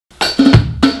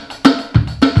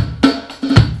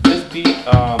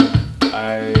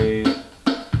I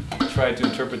tried to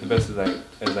interpret the best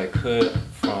as I could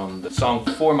from the song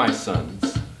For My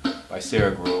Sons by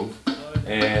Sara Groves,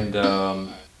 and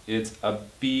it's a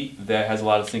beat that has a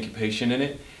lot of syncopation in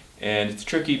it, and it's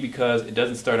tricky because it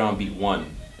doesn't start on beat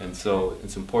 1, and so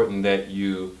it's important that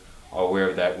you are aware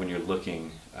of that when you're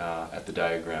looking at the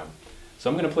diagram. So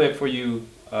I'm going to play it for you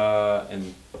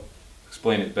and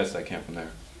explain it best I can from there.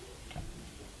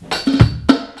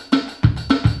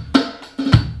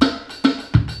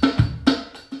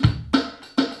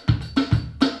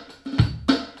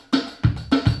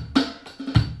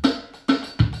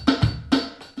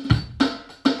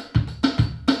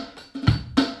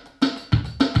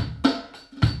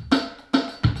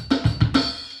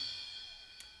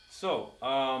 So,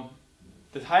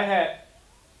 the hi-hat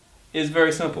is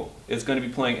very simple. It's going to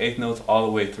be playing eighth notes all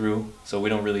the way through, so we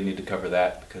don't really need to cover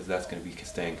that because that's going to be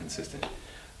staying consistent.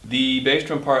 The bass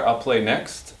drum part I'll play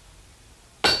next.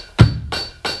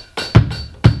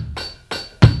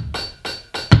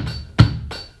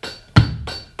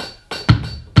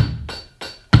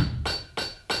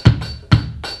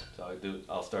 So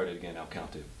I'll start it again, I'll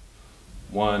count it.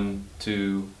 1,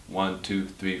 2, 1, 2,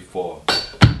 3, 4.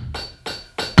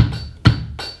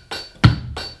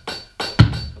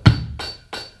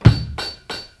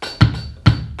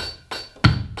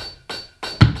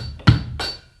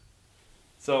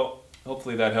 So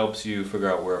hopefully that helps you figure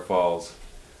out where it falls.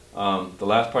 The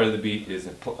last part of the beat is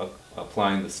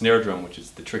applying the snare drum, which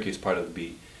is the trickiest part of the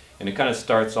beat. And it kind of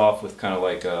starts off with kind of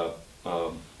like a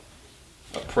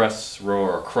press roll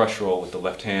or a crush roll with the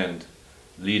left hand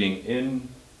leading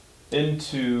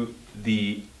into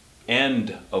the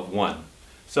end of 1.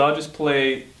 So I'll just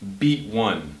play beat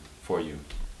 1 for you.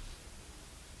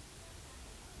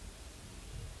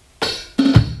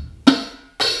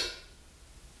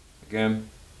 Again.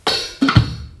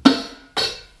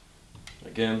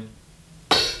 Again.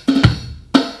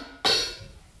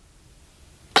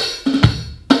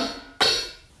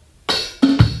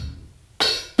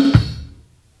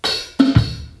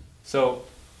 So,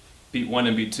 beat 1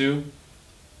 and beat 2.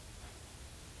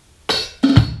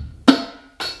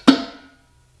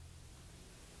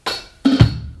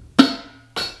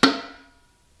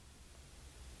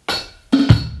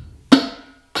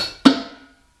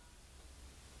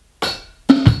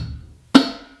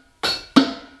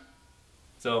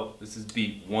 So this is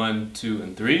beat 1, 2,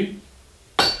 and 3.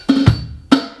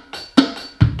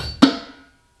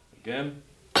 Again.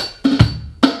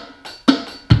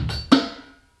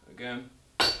 Again.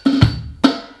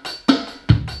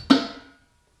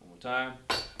 One more time.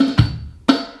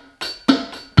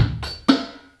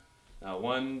 Now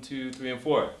 1, 2, 3, and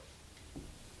 4.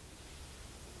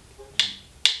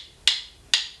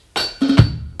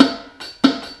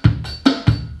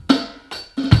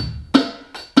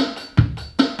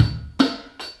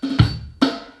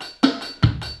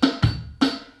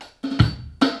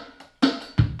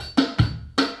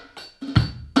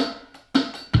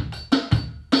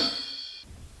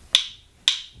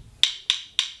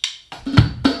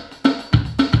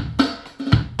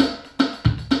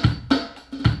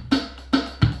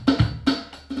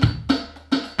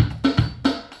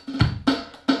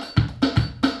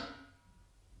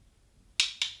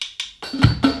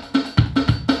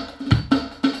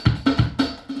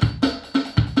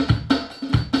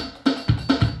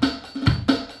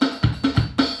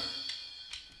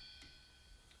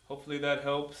 Hopefully that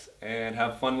helps, and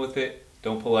have fun with it.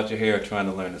 Don't pull out your hair trying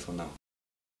to learn this one now.